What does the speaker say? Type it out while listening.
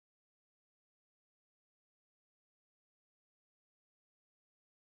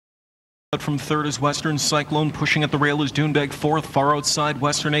From third is Western Cyclone. Pushing at the rail is DOONBEG fourth. Far outside,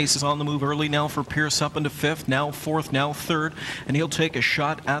 Western Ace is on the move early now for Pierce up into fifth. Now fourth, now third, and he'll take a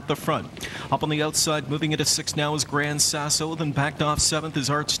shot at the front. Up on the outside, moving into sixth now is Grand Sasso. Then backed off seventh is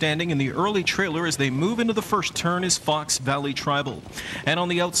Art Standing. In the early trailer as they move into the first turn is Fox Valley Tribal. And on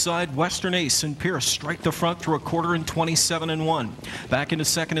the outside, Western Ace and Pierce strike the front through a quarter in 27-1. Back into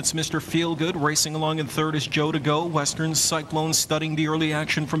second, it's Mr. Feelgood. Racing along in third is Joe to Go. Western Cyclone studying the early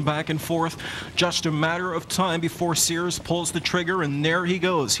action from back and forth. Just a matter of time before Sears pulls the trigger, and there he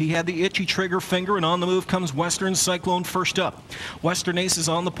goes. He had the itchy trigger finger, and on the move comes Western Cyclone first up. Western Ace is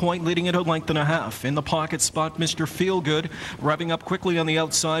on the point, leading it a length and a half. In the pocket spot, Mr. Feelgood revving up quickly on the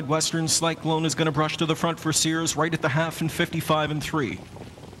outside. Western Cyclone is going to brush to the front for Sears right at the half in 55-3.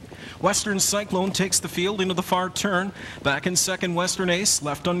 Western Cyclone takes the field into the far turn. Back in second, Western Ace.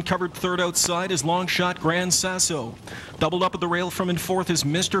 Left uncovered third outside is long shot Grand Sasso. Doubled up at the rail from in fourth is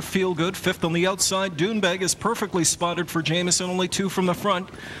Mr. Feelgood. Fifth on the outside, DOONBEG is perfectly spotted for Jamieson, only two from the front.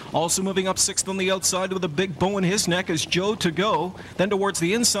 Also moving up sixth on the outside with a big bow in his neck is Joe to Go. Then towards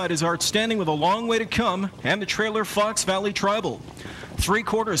the inside is Art Standing with a long way to come, and the trailer Fox Valley Tribal. 3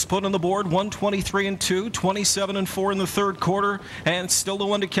 quarters put on the board, 123-2, 27-4 in the third quarter, and still the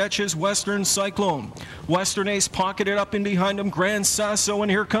one to catch is Western Cyclone. Western Ace pocketed up in behind him, Grand Sasso,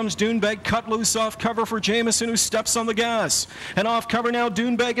 and here comes DOONBEG, cut loose off cover for Jamieson, who steps on the gas. And off cover now,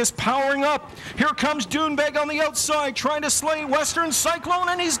 DOONBEG is powering up. Here comes DOONBEG on the outside, trying to slay Western Cyclone,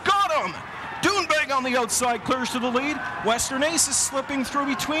 and he's got him! DOONBEG on the outside clears to the lead. Western Ace is slipping through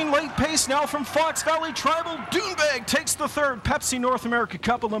between. Late pace now from Fox Valley Tribal. DOONBEG takes the third Pepsi North America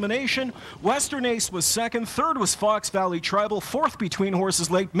Cup elimination. Western Ace was second. Third was Fox Valley Tribal. Fourth between horses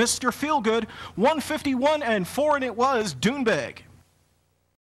late, Mr. Feelgood. 151-4, and it was DOONBEG.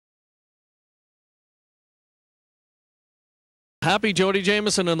 Happy Jody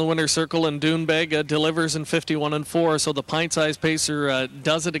Jamieson in the winner's circle, and DOONBEG delivers in 51-4. So the pint-sized pacer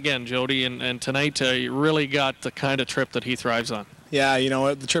does it again, Jody, and tonight you really got the kind of trip that he thrives on. Yeah, you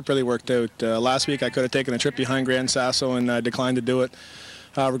know, the trip really worked out. Last week I could have taken a trip behind Grand Sasso and declined to do it.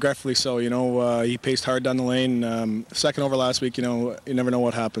 Regretfully so, you know, he paced hard down the lane. Second over last week, you know, you never know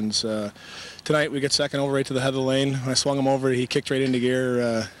what happens. Tonight we get second over right to the head of the lane. When I swung him over, he kicked right into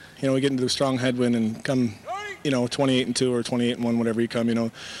gear. You know, we get into a strong headwind and come, you know, 28-2 or 28-1, whatever you come, you know,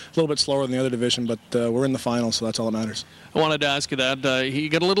 a little bit slower than the other division, but we're in the final, so that's all that matters. I wanted to ask you that. He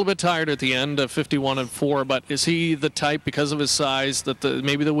got a little bit tired at the end, 51-4, but is he the type, because of his size, that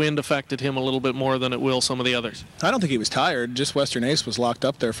maybe the wind affected him a little bit more than it will some of the others? I don't think he was tired. Just Western Ace was locked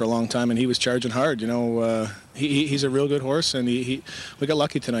up there for a long time, and he was charging hard. You know, he's a real good horse, and we got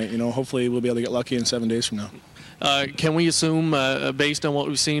lucky tonight. You know, hopefully we'll be able to get lucky in 7 days from now. Can we assume, based on what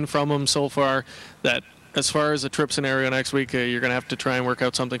we've seen from him so far, that as far as the trip scenario next week, you're going to have to try and work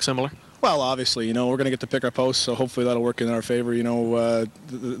out something similar? Well, obviously, you know, we're going to get to pick our posts, so hopefully that'll work in our favor, you know,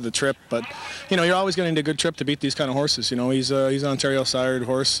 the trip. But, you know, you're always going to need a good trip to beat these kind of horses. You know, he's an Ontario-sired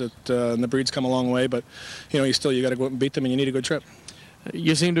horse, and the breed's come a long way, but, you know, you got to go out and beat them, and you need a good trip.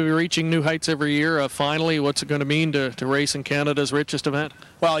 You seem to be reaching new heights every year. Finally, what's it going to mean to race in Canada's richest event?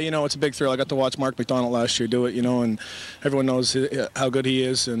 Well, you know, it's a big thrill. I got to watch Mark McDonald last year do it, you know, and everyone knows how good he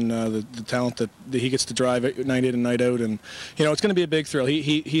is and the talent that he gets to drive night in and night out. And, you know, it's going to be a big thrill.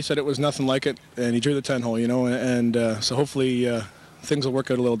 He said it was nothing like it, and he drew the 10-hole, you know, and so hopefully things will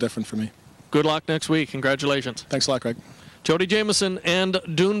work out a little different for me. Good luck next week. Congratulations. Thanks a lot, Craig. Jody Jamieson and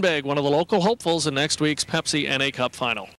DOONBEG, one of the local hopefuls in next week's Pepsi NA Cup final.